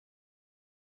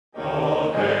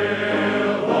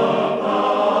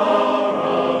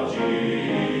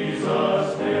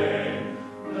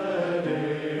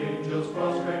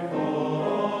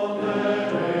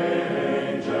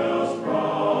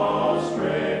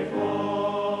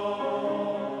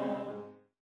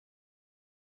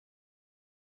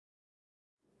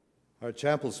Our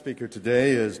chapel speaker today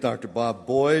is Dr. Bob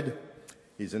Boyd.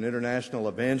 He's an international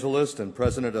evangelist and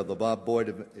president of the Bob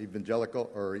Boyd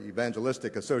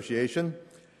Evangelistic Association.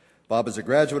 Bob is a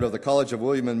graduate of the College of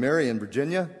William and Mary in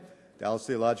Virginia, Dallas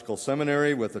Theological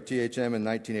Seminary with a THM in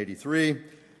 1983,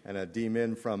 and a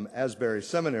D.Min from Asbury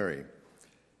Seminary.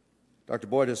 Dr.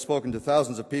 Boyd has spoken to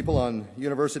thousands of people on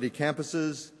university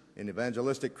campuses, in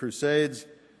evangelistic crusades,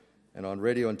 and on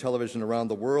radio and television around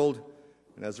the world.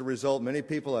 And as a result, many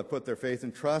people have put their faith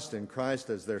and trust in Christ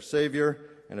as their Savior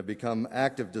and have become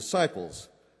active disciples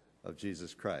of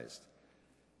Jesus Christ.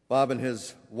 Bob and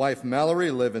his wife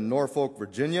Mallory live in Norfolk,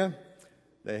 Virginia.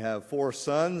 They have 4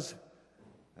 sons,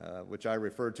 which I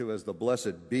refer to as the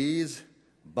Blessed Bees: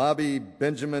 Bobby,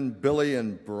 Benjamin, Billy,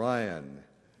 and Brian.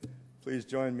 Please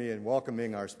join me in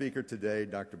welcoming our speaker today,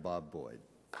 Dr. Bob Boyd.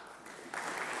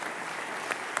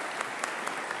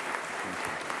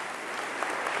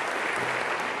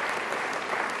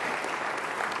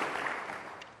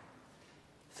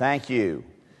 Thank you.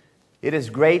 It is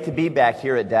great to be back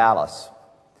here at Dallas.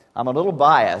 I'm a little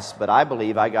biased, but I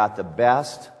believe I got the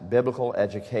best biblical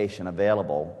education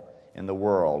available in the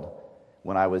world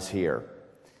when I was here.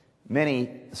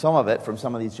 Some of it from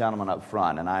some of these gentlemen up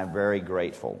front, and I am very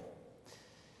grateful.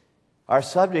 Our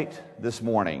subject this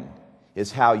morning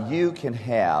is how you can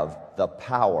have the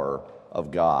power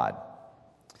of God.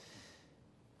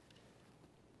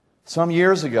 Some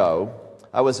years ago,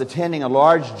 I was attending a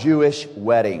large Jewish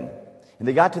wedding, and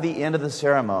they got to the end of the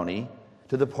ceremony,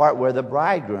 to the part where the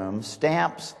bridegroom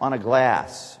stamps on a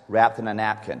glass wrapped in a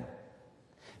napkin.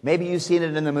 Maybe you've seen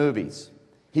it in the movies.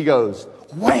 He goes,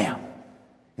 wham!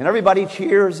 And everybody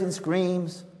cheers and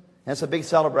screams, and it's a big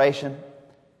celebration.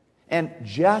 And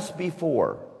just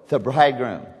before the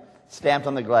bridegroom stamped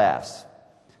on the glass,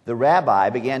 the rabbi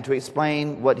began to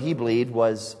explain what he believed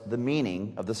was the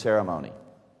meaning of the ceremony.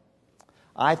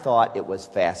 I thought it was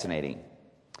fascinating.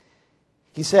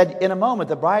 He said, in a moment,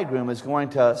 the bridegroom is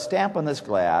going to stamp on this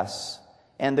glass,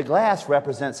 and the glass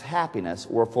represents happiness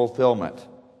or fulfillment.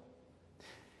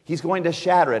 He's going to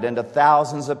shatter it into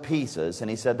thousands of pieces, and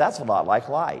he said, that's a lot like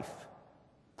life.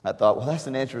 I thought, well, that's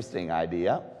an interesting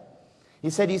idea. He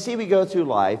said, you see, we go through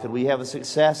life, and we have a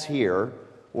success here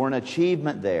or an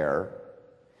achievement there,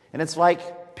 and it's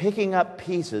like picking up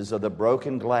pieces of the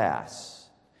broken glass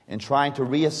and trying to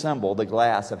reassemble the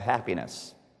glass of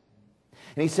happiness.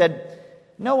 And he said,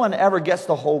 no one ever gets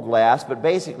the whole glass, but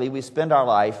basically we spend our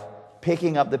life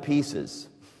picking up the pieces.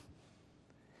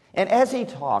 And as he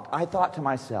talked, I thought to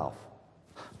myself,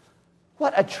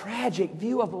 what a tragic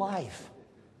view of life.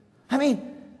 I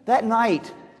mean, that night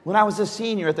when I was a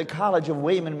senior at the College of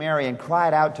William and Mary and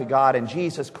cried out to God, and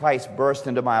Jesus Christ burst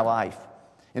into my life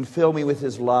and filled me with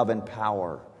his love and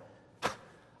power,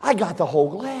 I got the whole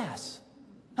glass.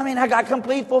 I mean, I got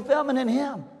complete fulfillment in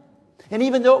him. And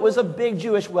even though it was a big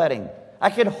Jewish wedding, I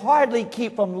could hardly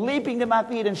keep from leaping to my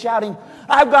feet and shouting,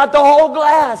 I've got the whole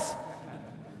glass.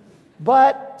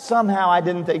 But somehow I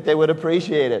didn't think they would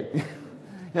appreciate it.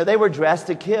 They were dressed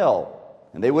to kill,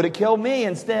 and they would have killed me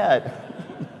instead.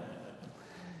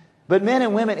 But men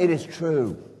and women, it is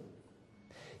true.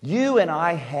 You and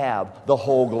I have the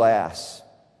whole glass.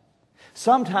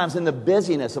 Sometimes in the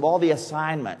busyness of all the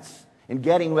assignments, and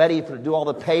getting ready to do all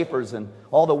the papers and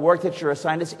all the work that you're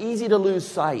assigned, it's easy to lose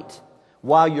sight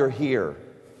while you're here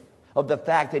of the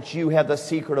fact that you have the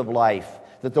secret of life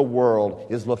that the world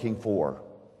is looking for.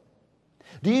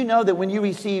 Do you know that when you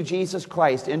receive Jesus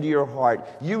Christ into your heart,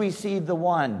 you receive the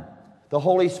one, the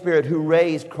Holy Spirit, who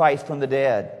raised Christ from the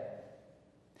dead?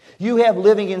 You have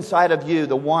living inside of you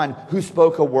the one who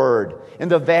spoke a word, and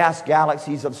the vast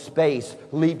galaxies of space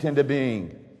leaped into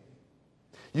being.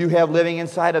 You have living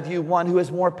inside of you one who is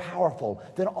more powerful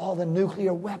than all the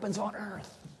nuclear weapons on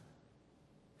earth.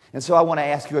 And so I want to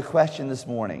ask you a question this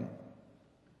morning.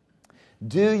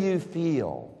 Do you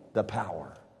feel the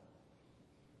power?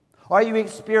 Are you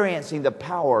experiencing the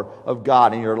power of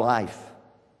God in your life?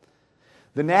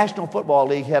 The National Football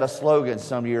League had a slogan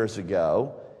some years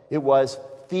ago. It was,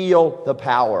 feel the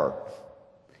power.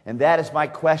 And that is my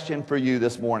question for you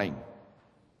this morning.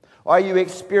 Are you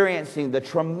experiencing the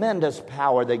tremendous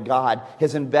power that God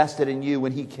has invested in you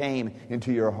when he came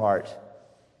into your heart?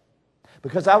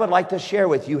 Because I would like to share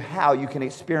with you how you can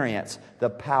experience the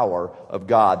power of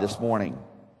God this morning.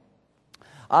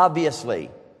 Obviously,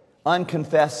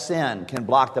 unconfessed sin can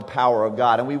block the power of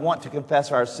God. And we want to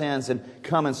confess our sins and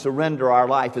come and surrender our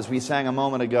life. As we sang a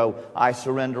moment ago, I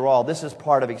surrender all. This is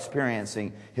part of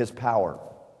experiencing His power.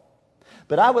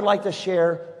 But I would like to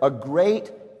share a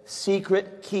great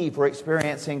secret key for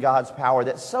experiencing God's power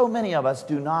that so many of us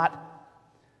do not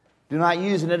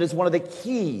use. And it is one of the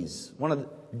keys, one of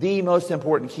the most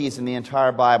important keys in the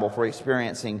entire Bible for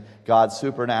experiencing God's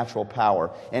supernatural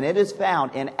power. And it is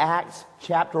found in Acts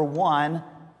chapter 1,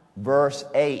 verse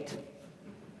 8.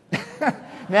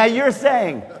 Now you're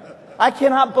saying, I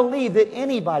cannot believe that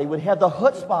anybody would have the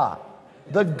chutzpah,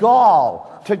 the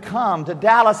gall, to come to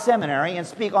Dallas Seminary and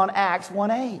speak on Acts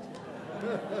 1:8.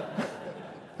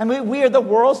 I mean, we are the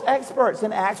world's experts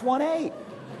in Acts 1:8.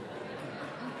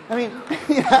 I mean,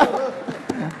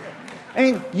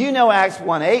 you know Acts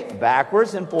 1:8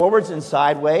 backwards and forwards and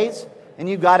sideways, and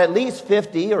you've got at least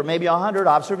 50 or maybe 100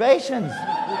 observations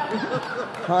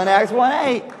on Acts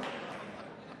 1:8.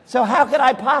 So how could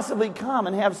I possibly come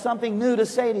and have something new to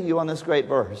say to you on this great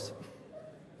verse?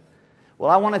 Well,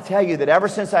 I want to tell you that ever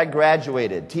since I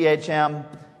graduated, THM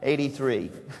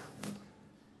 83,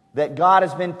 that God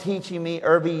has been teaching me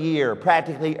every year,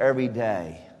 practically every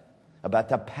day, about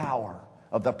the power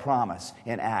of the promise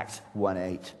in Acts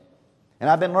 1:8. And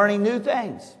I've been learning new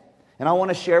things. And I want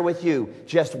to share with you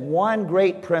just one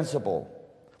great principle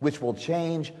which will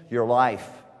change your life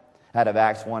out of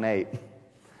Acts 1:8.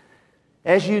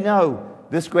 As you know,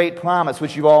 this great promise,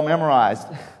 which you've all memorized,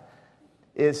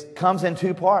 comes in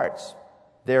two parts.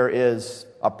 There is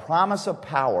a promise of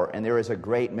power and there is a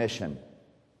great mission.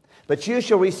 But you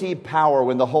shall receive power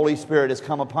when the Holy Spirit has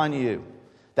come upon you.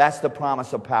 That's the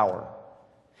promise of power.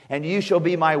 And you shall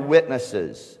be my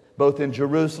witnesses, both in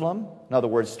Jerusalem, in other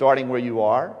words, starting where you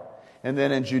are, and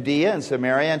then in Judea and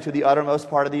Samaria and to the uttermost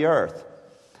part of the earth.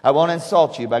 I won't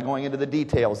insult you by going into the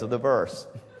details of the verse.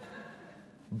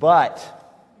 But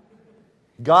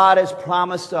God has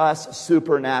promised us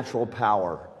supernatural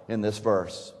power in this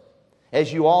verse.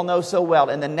 As you all know so well,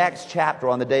 in the next chapter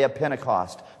on the day of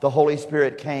Pentecost, the Holy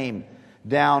Spirit came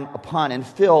down upon and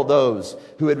filled those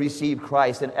who had received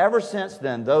Christ. And ever since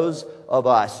then, those of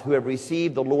us who have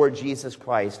received the Lord Jesus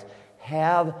Christ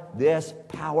have this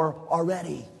power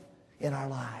already in our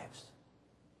lives.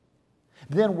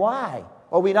 Then why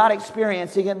are we not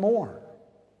experiencing it more?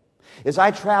 As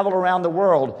I travel around the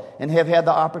world and have had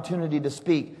the opportunity to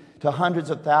speak to hundreds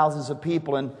of thousands of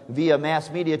people and via mass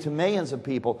media to millions of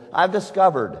people, I've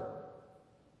discovered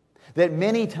that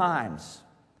many times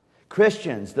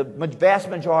Christians, the vast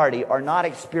majority, are not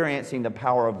experiencing the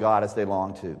power of God as they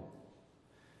long to.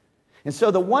 And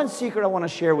so the one secret I want to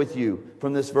share with you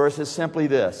from this verse is simply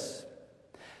this.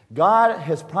 God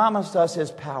has promised us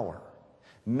His power,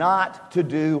 not to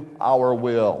do our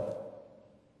will.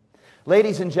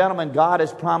 Ladies and gentlemen, God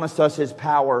has promised us His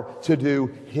power to do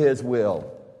His will.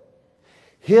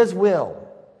 His will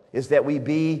is that we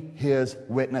be His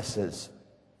witnesses.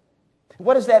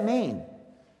 What does that mean?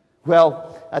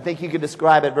 Well, I think you could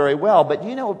describe it very well, but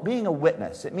you know, being a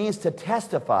witness, it means to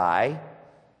testify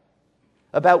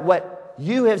about what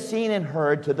you have seen and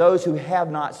heard to those who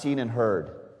have not seen and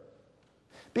heard.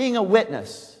 Being a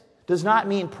witness does not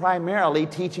mean primarily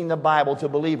teaching the Bible to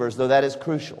believers, though that is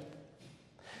crucial.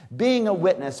 Being a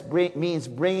witness means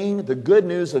bringing the good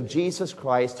news of Jesus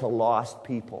Christ to lost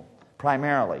people,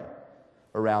 primarily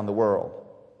around the world.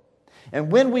 And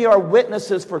when we are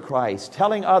witnesses for Christ,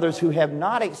 telling others who have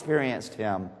not experienced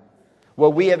Him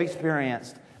what we have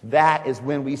experienced, that is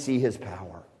when we see His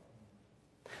power.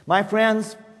 My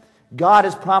friends, God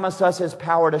has promised us His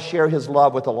power to share His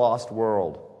love with the lost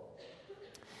world.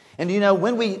 And you know,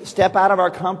 when we step out of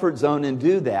our comfort zone and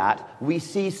do that, we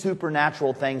see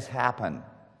supernatural things happen.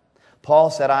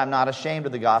 Paul said, I am not ashamed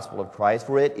of the gospel of Christ,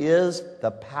 for it is the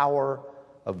power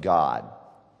of God.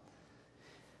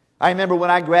 I remember when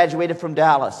I graduated from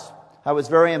Dallas, I was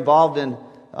very involved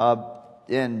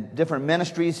in different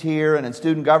ministries here and in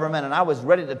student government, and I was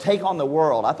ready to take on the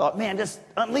world. I thought, man, just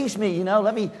unleash me,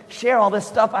 let me share all this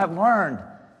stuff I've learned.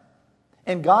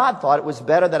 And God thought it was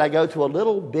better that I go to a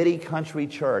little bitty country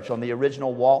church on the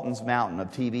original Walton's Mountain of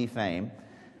TV fame.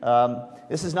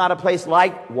 This is not a place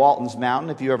like Walton's Mountain,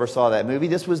 if you ever saw that movie.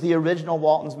 This was the original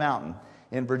Walton's Mountain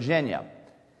in Virginia.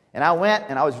 And I went,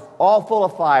 and I was all full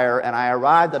of fire, and I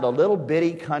arrived at a little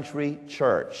bitty country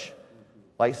church,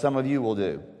 like some of you will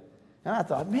do. And I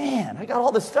thought, man, I got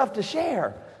all this stuff to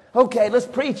share. Okay, let's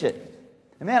preach it.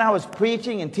 And man, I was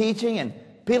preaching and teaching, and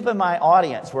people in my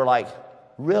audience were like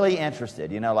really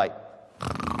interested, like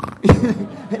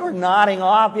they were nodding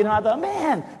off. I thought,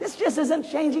 man, this just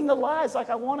isn't changing the lives like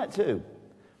I want it to.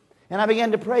 And I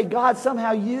began to pray, God,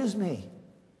 somehow use me.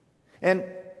 And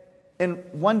And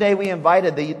one day we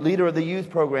invited the leader of the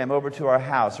youth program over to our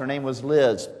house. Her name was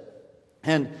Liz.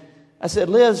 And I said,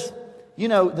 Liz, you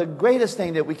know, the greatest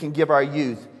thing that we can give our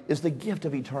youth is the gift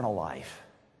of eternal life.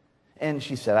 And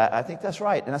she said, I think that's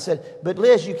right. And I said, but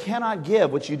Liz, you cannot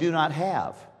give what you do not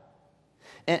have.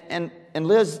 And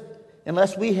Liz,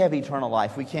 unless we have eternal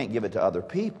life, we can't give it to other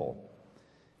people.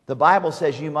 The Bible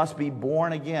says you must be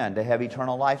born again to have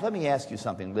eternal life. Let me ask you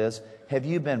something, Liz. Have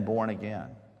you been born again?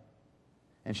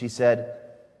 And she said,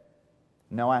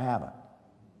 no, I haven't.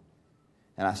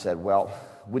 And I said, well,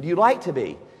 would you like to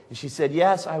be? And she said,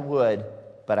 yes, I would,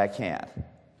 but I can't.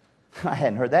 I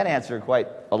hadn't heard that answer quite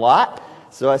a lot.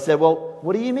 So I said, well,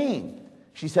 what do you mean?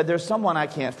 She said, there's someone I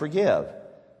can't forgive.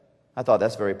 I thought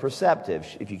that's very perceptive.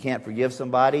 If you can't forgive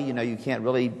somebody, you know, you can't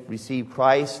really receive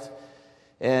Christ.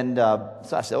 And so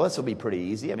I said, well, this will be pretty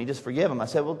easy. I mean, just forgive him. I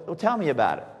said, well, tell me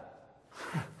about it.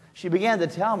 She began to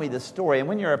tell me the story. And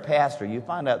when you're a pastor, you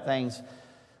find out things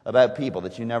about people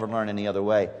that you never learn any other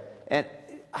way. And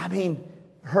I mean,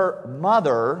 her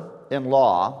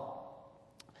mother-in-law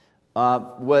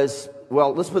was,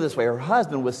 well, let's put it this way. Her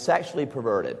husband was sexually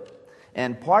perverted.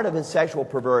 And part of his sexual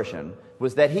perversion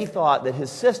was that he thought that his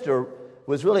sister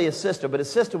was really his sister, but his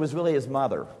sister was really his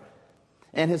mother.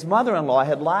 And his mother-in-law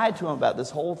had lied to him about this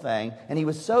whole thing, and he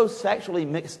was so sexually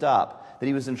mixed up that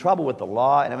he was in trouble with the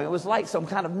law, and I mean, it was like some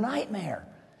kind of nightmare.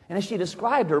 And as she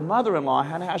described her mother-in-law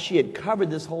and how she had covered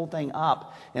this whole thing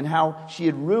up, and how she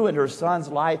had ruined her son's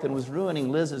life and was ruining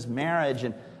Liz's marriage,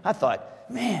 and I thought,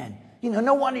 man, you know,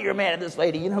 no wonder you're mad at this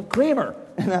lady, you know, cream her.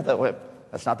 And I thought, well,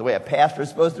 that's not the way a pastor is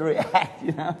supposed to react,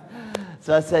 you know.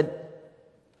 So I said,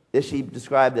 as she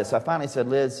described this, I finally said,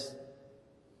 Liz,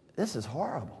 this is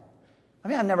horrible. I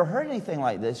mean, I've never heard anything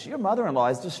like this. Your mother-in-law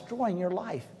is destroying your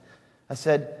life. I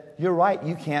said, you're right,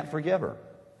 you can't forgive her.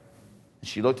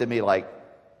 She looked at me like,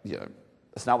 you know,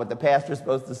 that's not what the pastor's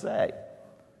supposed to say.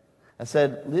 I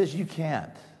said, Liz, you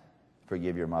can't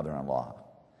forgive your mother-in-law.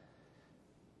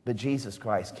 But Jesus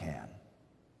Christ can.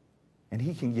 And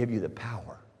he can give you the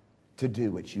power to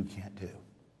do what you can't do.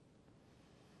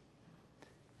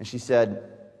 And she said,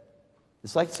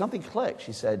 it's like something clicked.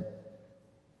 She said,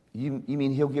 you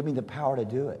mean he'll give me the power to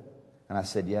do it? And I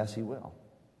said, yes, he will.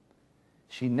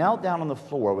 She knelt down on the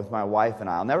floor with my wife and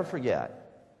I. I'll never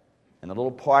forget. In a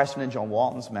little parsonage on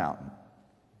Walton's Mountain.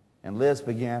 And Liz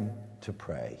began to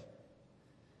pray.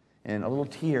 And a little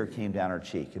tear came down her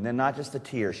cheek. And then not just a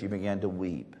tear, she began to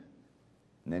weep.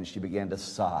 And then she began to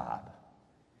sob.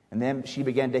 And then she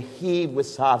began to heave with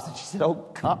sobs. And she said,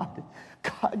 oh, God,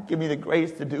 give me the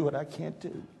grace to do what I can't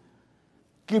do.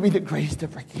 Give me the grace to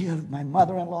forgive my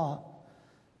mother-in-law.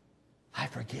 I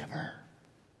forgive her.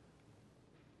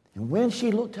 And when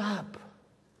she looked up,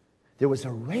 there was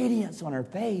a radiance on her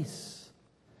face.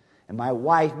 And my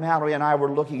wife, Mallory, and I were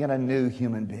looking at a new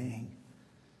human being.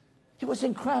 It was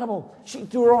incredible. She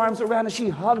threw her arms around us. She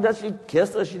hugged us. She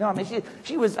kissed us. You know,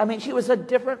 she was a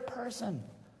different person.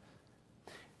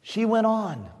 She went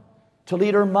on to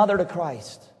lead her mother to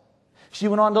Christ. She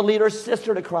went on to lead her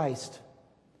sister to Christ.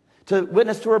 To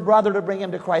witness to her brother to bring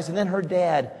him to Christ. And then her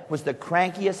dad was the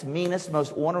crankiest, meanest,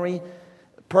 most ornery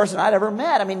person I'd ever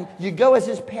met. I mean, you go as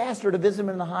his pastor to visit him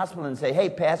in the hospital and say, hey,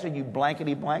 pastor, you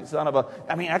blankety blank son of a...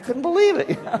 I mean, I couldn't believe it.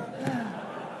 You know?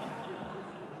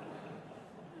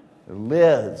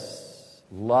 Liz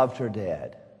loved her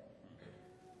dad.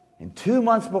 And 2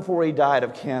 months before he died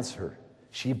of cancer,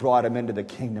 she brought him into the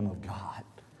kingdom of God.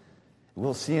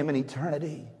 We'll see him in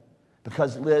eternity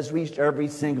because Liz reached every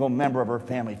single member of her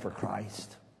family for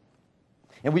Christ.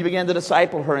 And we began to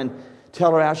disciple her and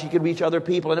tell her how she could reach other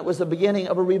people. And it was the beginning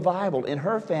of a revival in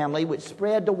her family which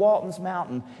spread to Walton's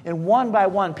Mountain. And one by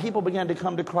one, people began to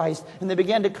come to Christ. And they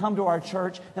began to come to our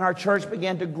church. And our church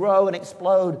began to grow and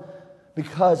explode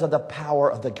because of the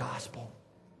power of the gospel.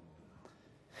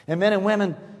 And men and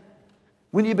women,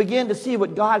 when you begin to see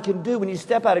what God can do, when you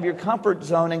step out of your comfort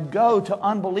zone and go to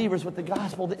unbelievers with the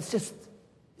gospel,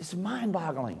 it's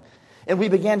mind-boggling. And we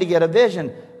began to get a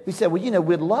vision. We said, well, you know,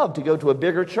 we'd love to go to a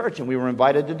bigger church, and we were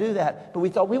invited to do that. But we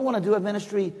thought, we want to do a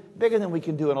ministry bigger than we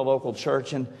can do in a local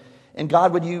church. And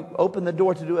God, would you open the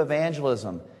door to do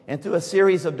evangelism? And through a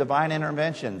series of divine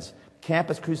interventions,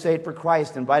 Campus Crusade for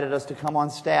Christ invited us to come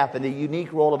on staff in the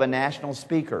unique role of a national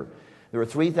speaker. There were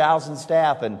 3,000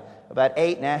 staff and about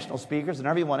 8 national speakers, and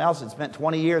everyone else had spent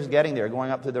 20 years getting there,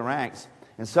 going up through the ranks.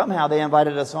 And somehow they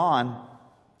invited us on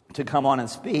to come on and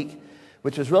speak,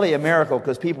 which was really a miracle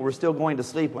because people were still going to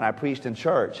sleep when I preached in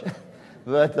church.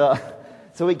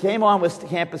 So we came on with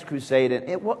Campus Crusade, and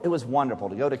it was wonderful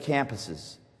to go to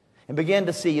campuses and begin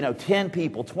to see, 10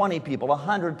 people, 20 people,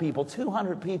 100 people,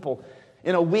 200 people,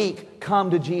 in a week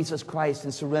come to Jesus Christ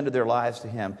and surrender their lives to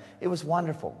Him. It was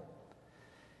wonderful.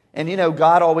 And you know,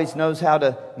 God always knows how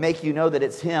to make you know that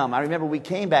it's Him. I remember we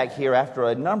came back here after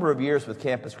a number of years with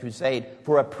Campus Crusade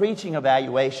for a preaching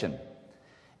evaluation.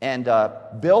 And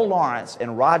Bill Lawrence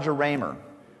and Roger Raymer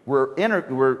were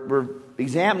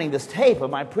examining this tape of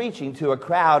my preaching to a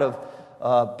crowd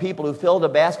of people who filled a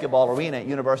basketball arena at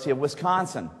University of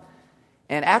Wisconsin.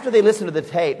 And after they listened to the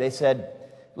tape, they said,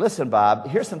 "Listen, Bob,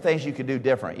 here's some things you could do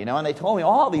different." You know, and they told me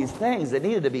all these things that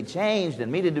needed to be changed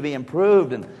and needed to be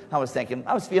improved. And I was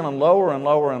feeling lower and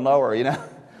lower and lower, you know.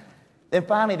 Then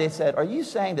finally they said, "Are you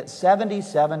saying that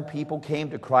 77 people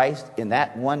came to Christ in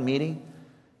that one meeting?"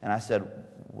 And I said,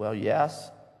 "Well,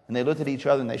 yes." And they looked at each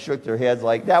other and they shook their heads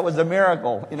like, that was a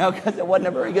miracle, you know, because it wasn't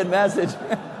a very good message.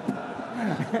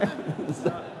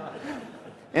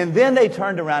 And then they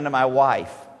turned around to my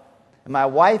wife. And my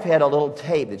wife had a little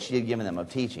tape that she had given them of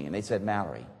teaching. And they said,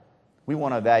 "Mallory, we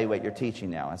want to evaluate your teaching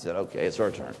now." I said, "Okay, it's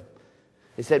our turn."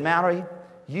 They said, "Mallory,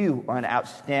 you are an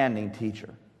outstanding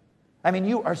teacher. I mean,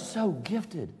 you are so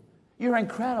gifted. You're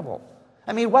incredible.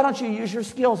 I mean, why don't you use your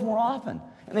skills more often?"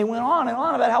 And they went on and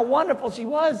on about how wonderful she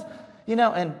was. You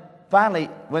know, and finally,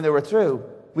 when they were through,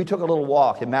 we took a little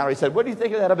walk. And Mallory said, "What do you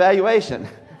think of that evaluation?"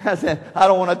 I said, "I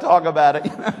don't want to talk about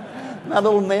it." My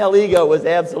little male ego was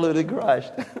absolutely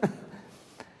crushed.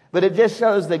 But it just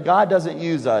shows that God doesn't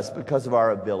use us because of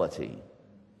our ability.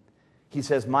 He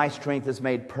says, "My strength is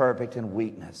made perfect in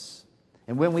weakness."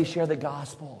 And when we share the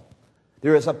gospel,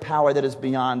 there is a power that is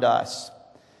beyond us.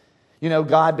 You know,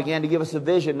 God began to give us a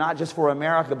vision, not just for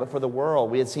America, but for the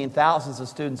world. We had seen thousands of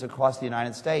students across the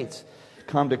United States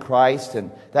come to Christ,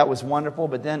 and that was wonderful.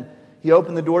 But then He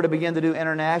opened the door to begin to do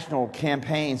international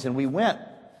campaigns, and we went.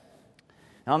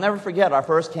 And I'll never forget, our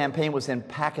first campaign was in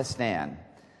Pakistan,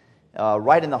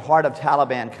 right in the heart of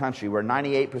Taliban country, where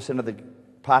 98% of the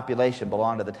population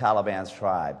belonged to the Taliban's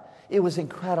tribe. It was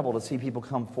incredible to see people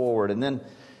come forward. And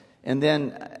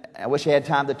then I wish I had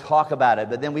time to talk about it,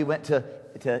 but then we went to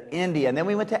India, and then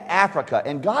we went to Africa,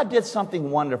 and God did something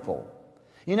wonderful.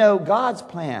 You know, God's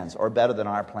plans are better than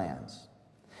our plans.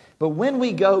 But when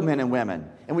we go, men and women,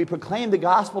 and we proclaim the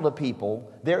gospel to people,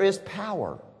 there is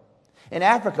power. In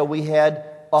Africa, we had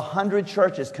 100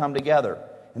 churches come together,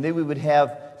 and then we would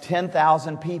have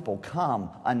 10,000 people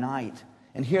come a night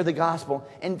and hear the gospel,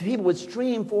 and people would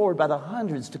stream forward by the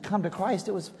hundreds to come to Christ.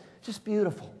 It was just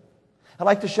beautiful. I'd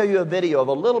like to show you a video of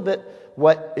a little bit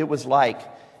what it was like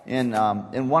in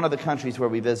one of the countries where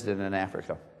we visited in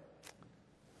Africa.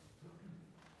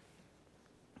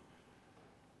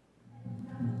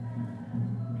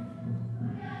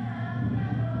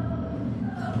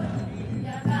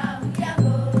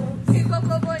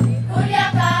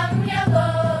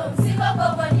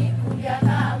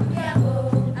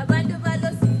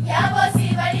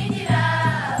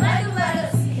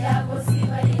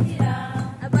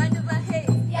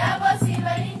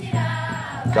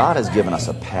 God has given us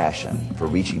a passion for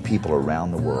reaching people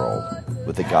around the world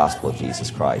with the gospel of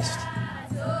Jesus Christ.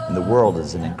 And the world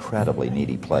is an incredibly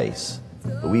needy place,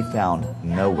 but we found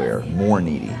nowhere more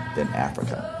needy than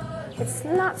Africa. It's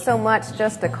not so much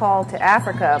just a call to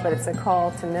Africa, but it's a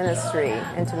call to ministry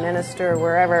and to minister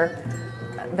wherever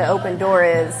the open door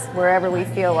is, wherever we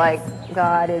feel like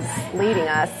God is leading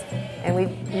us. And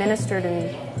we've ministered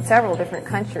in several different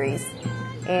countries,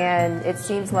 and it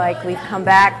seems like we've come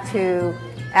back to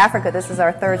Africa. This is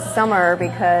our third summer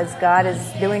because God is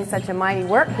doing such a mighty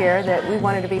work here that we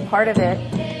wanted to be part of it.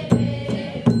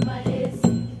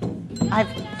 I've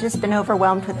just been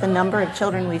overwhelmed with the number of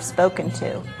children we've spoken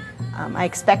to. I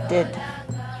expected,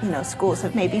 schools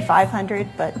of maybe 500,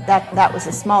 but that was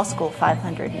a small school,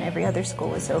 500, and every other school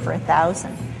was over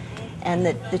 1,000. And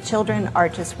the children are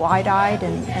just wide-eyed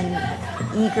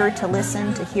and eager to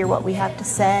listen, to hear what we have to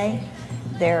say.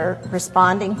 They're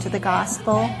responding to the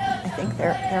gospel. I think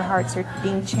their hearts are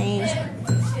being changed.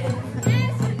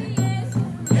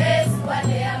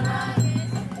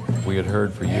 We had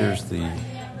heard for years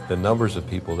the numbers of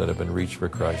people that have been reached for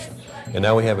Christ. And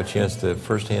now we have a chance to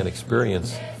firsthand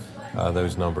experience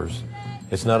those numbers.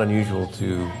 It's not unusual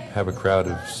to have a crowd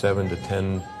of 7,000 to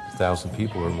 10,000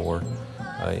 people or more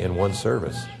in one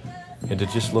service. And to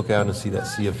just look out and see that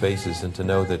sea of faces and to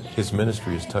know that His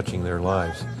ministry is touching their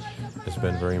lives has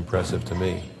been very impressive to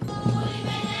me.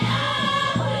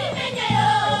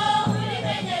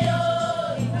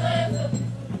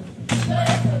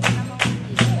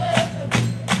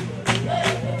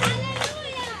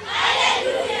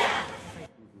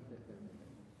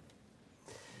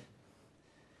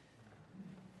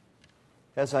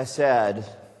 As I said,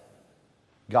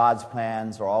 God's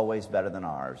plans are always better than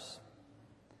ours.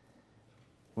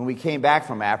 When we came back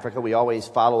from Africa, we always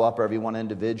follow up everyone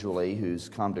individually who's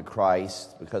come to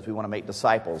Christ because we want to make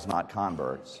disciples, not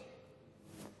converts.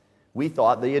 We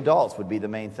thought the adults would be the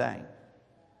main thing.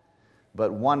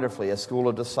 But wonderfully, a school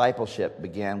of discipleship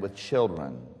began with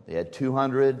children. They had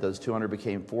 200. Those 200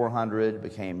 became 400,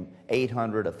 became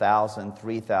 800, 1,000,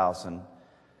 3,000.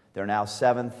 There are now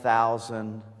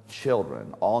 7,000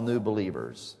 children, all new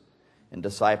believers, in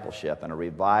discipleship. And a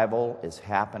revival is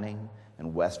happening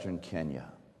in Western Kenya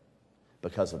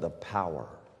because of the power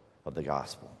of the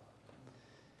gospel.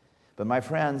 But my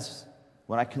friends,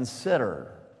 when I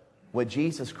consider what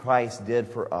Jesus Christ did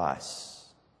for us,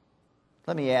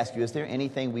 let me ask you, is there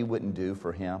anything we wouldn't do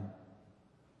for him?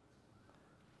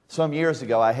 Some years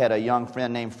ago, I had a young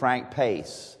friend named Frank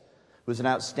Pace, who was an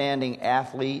outstanding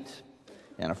athlete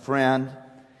and a friend.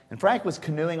 And Frank was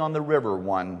canoeing on the river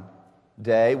one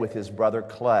day with his brother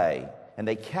Clay, and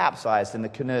they capsized in the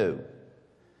canoe.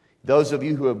 Those of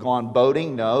you who have gone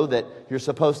boating know that you're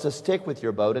supposed to stick with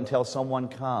your boat until someone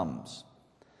comes.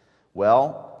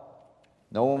 Well,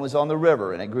 no one was on the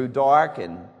river, and it grew dark,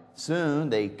 and soon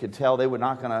they could tell they were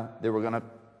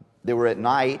at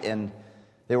night, and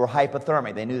they were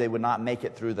hypothermic. They knew they would not make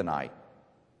it through the night.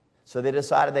 So they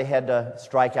decided they had to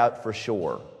strike out for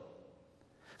shore.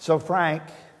 So Frank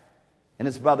and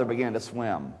his brother began to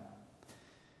swim.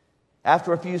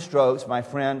 After a few strokes, my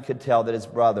friend could tell that his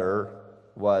brother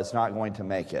was not going to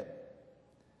make it.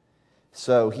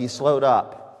 So he slowed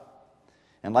up.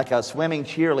 And like a swimming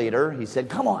cheerleader, he said,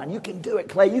 "Come on, you can do it,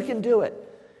 Clay, you can do it."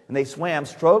 And they swam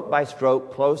stroke by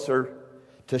stroke closer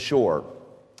to shore.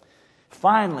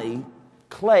 Finally,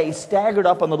 Clay staggered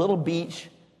up on the little beach,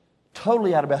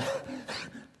 totally out of breath.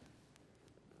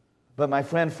 But my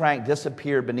friend Frank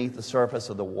disappeared beneath the surface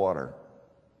of the water,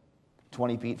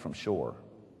 20 feet from shore.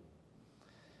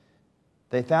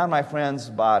 They found my friend's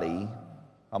body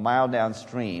a mile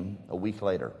downstream a week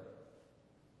later.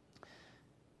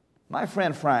 My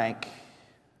friend Frank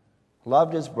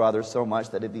loved his brother so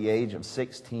much that at the age of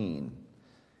 16,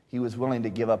 he was willing to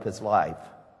give up his life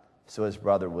so his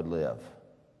brother would live.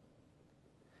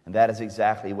 And that is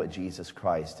exactly what Jesus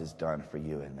Christ has done for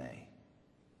you and me.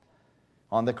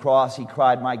 On the cross, he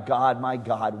cried, my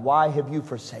God, why have you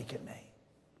forsaken me?"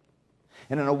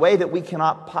 And in a way that we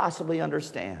cannot possibly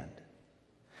understand,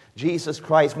 Jesus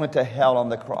Christ went to hell on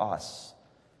the cross,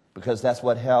 because that's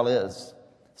what hell is,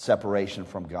 separation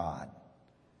from God.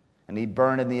 And he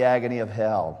burned in the agony of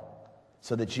hell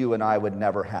so that you and I would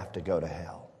never have to go to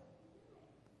hell.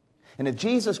 And if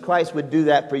Jesus Christ would do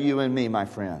that for you and me, my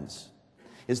friends,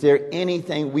 is there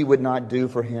anything we would not do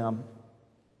for him?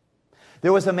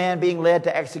 There was a man being led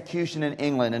to execution in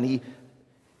England, and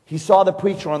he saw the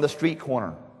preacher on the street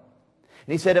corner.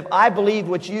 And he said, "If I believed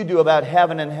what you do about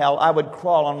heaven and hell, I would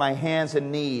crawl on my hands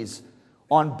and knees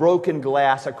on broken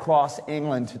glass across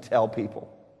England to tell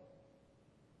people."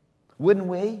 Wouldn't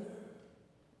we?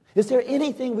 Is there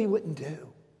anything we wouldn't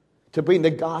do to bring the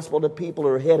gospel to people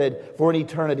who are headed for an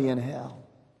eternity in hell?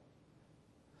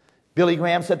 Billy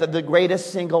Graham said that the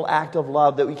greatest single act of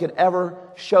love that we could ever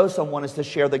show someone is to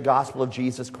share the gospel of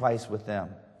Jesus Christ with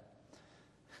them.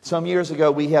 Some years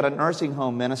ago, we had a nursing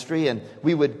home ministry, and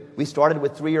we started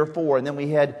with 3 or 4, and then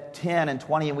we had 10 and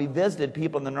 20, and we visited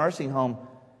people in the nursing home,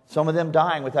 some of them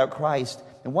dying without Christ.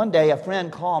 And one day, a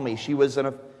friend called me. She was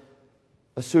a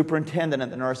superintendent at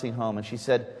the nursing home, and she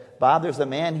said, "Bob, there's a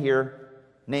man here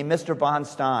named Mr. Von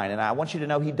Stein, and I want you to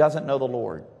know he doesn't know the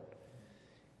Lord.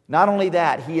 Not only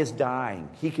that, he is dying.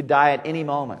 He could die at any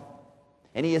moment,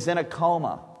 and he is in a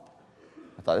coma."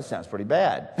 I thought, this sounds pretty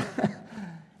bad.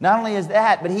 Not only is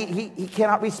that, but he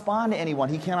cannot respond to anyone.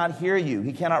 He cannot hear you.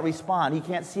 He cannot respond. He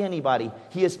can't see anybody.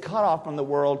 He is cut off from the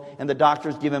world, and the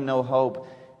doctors give him no hope,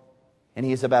 and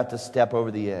he is about to step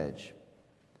over the edge.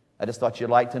 I just thought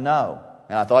you'd like to know.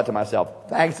 And I thought to myself,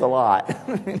 thanks a lot.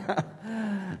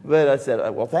 But I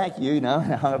said, well, thank you, and I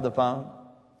hung up the phone.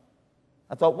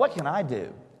 I thought, what can I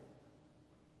do?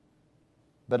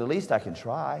 But at least I can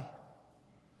try.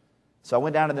 So I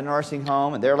went down to the nursing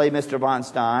home, and there lay Mr. Von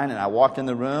Stein, and I walked in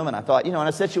the room, and I thought, in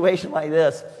a situation like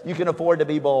this, you can afford to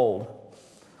be bold.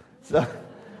 So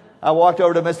I walked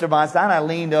over to Mr. Von Stein, I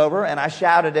leaned over, and I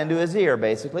shouted into his ear,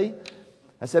 basically.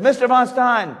 I said, "Mr. Von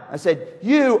Stein," I said,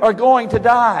 "you are going to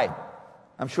die."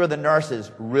 I'm sure the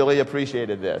nurses really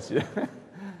appreciated this.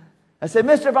 I said,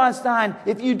 "Mr. Von Stein,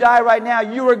 if you die right now,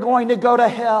 you are going to go to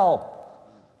hell."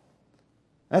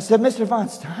 I said, "Mr. Von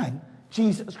Stein,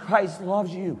 Jesus Christ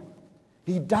loves you.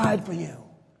 He died for you.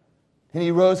 And he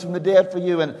rose from the dead for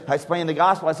you." And I explained the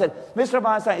gospel. I said, "Mr.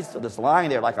 Von Stein," he's still just lying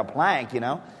there like a plank,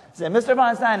 I said, "Mr.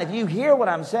 Von Stein, if you hear what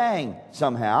I'm saying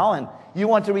somehow and you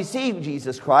want to receive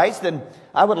Jesus Christ, then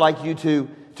I would like you to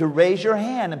to raise your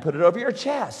hand and put it over your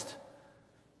chest.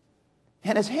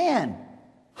 And his hand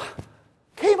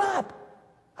came up.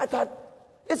 I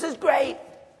thought, this is great.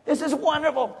 This is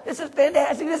wonderful. This is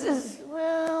fantastic. This is,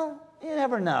 well, you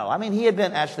never know. I mean, he had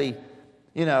been actually,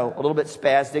 a little bit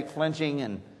spastic, flinching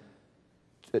and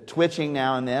twitching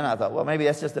now and then. I thought, well, maybe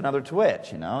that's just another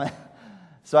twitch,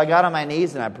 So I got on my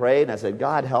knees and I prayed and I said,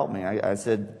 God, help me. I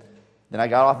said, then I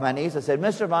got off my knees. I said,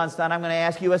 Mr. Von Stein, I'm going to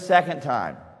ask you a second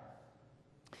time.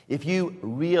 If you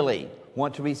really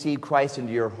want to receive Christ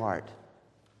into your heart,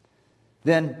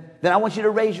 then I want you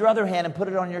to raise your other hand and put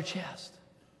it on your chest.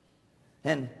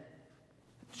 And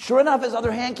sure enough, his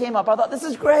other hand came up. I thought, this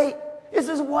is great. This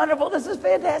is wonderful. This is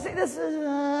fantastic. This is,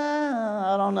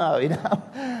 I don't know,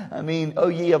 I mean, oh,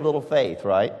 ye of little faith,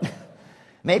 right?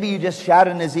 Maybe you just shout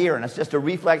in his ear and it's just a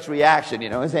reflex reaction,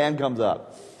 his hand comes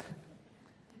up.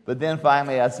 But then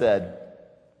finally I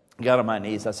got on my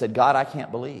knees. I said, God, I can't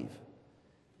believe.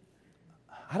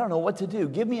 I don't know what to do.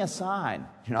 Give me a sign.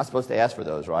 You're not supposed to ask for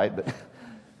those, right? But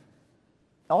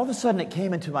all of a sudden it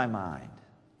came into my mind.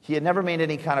 He had never made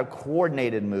any kind of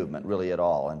coordinated movement really at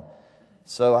all. And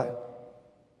so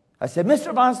I said,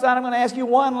 Mr. Von Stein, I'm going to ask you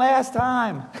one last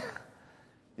time.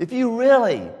 If you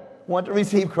really want to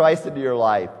receive Christ into your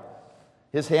life,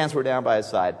 his hands were down by his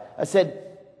side. I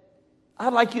said,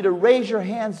 I'd like you to raise your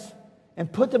hands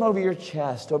and put them over your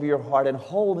chest, over your heart, and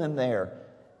hold them there.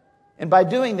 And by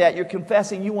doing that, you're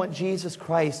confessing you want Jesus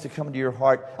Christ to come into your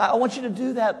heart. I want you to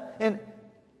do that, and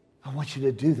I want you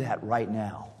to do that right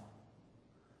now.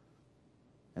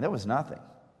 And there was nothing.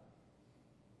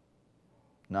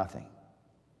 Nothing.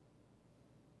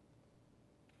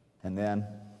 And then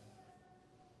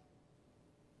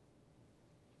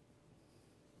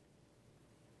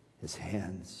his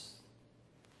hands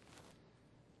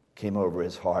came over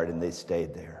his heart and they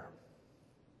stayed there.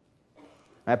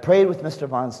 I prayed with Mr.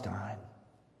 Von Stein.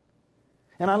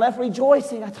 And I left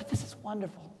rejoicing. I thought, this is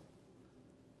wonderful.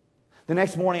 The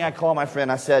next morning I called my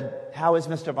friend. I said, how is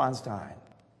Mr. Von Stein?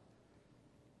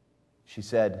 She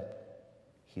said,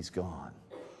 he's gone.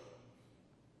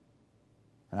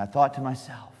 And I thought to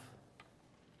myself,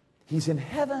 he's in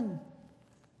heaven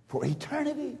for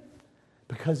eternity,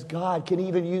 because God can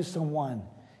even use someone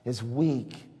as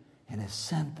weak and as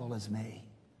sinful as me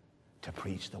to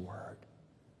preach the word.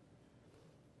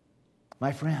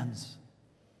 My friends,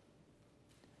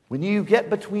 when you get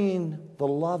between the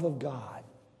love of God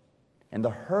and the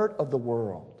hurt of the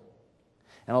world,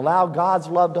 and allow God's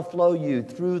love to flow you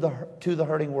through to the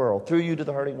hurting world, through you to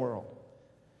the hurting world,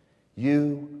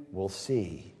 you will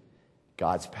see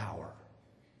God's power.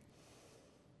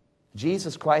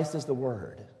 Jesus Christ is the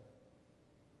Word.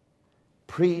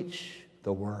 Preach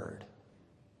the Word.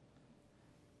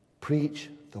 Preach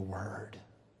the Word.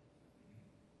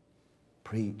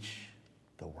 Preach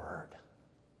the Word.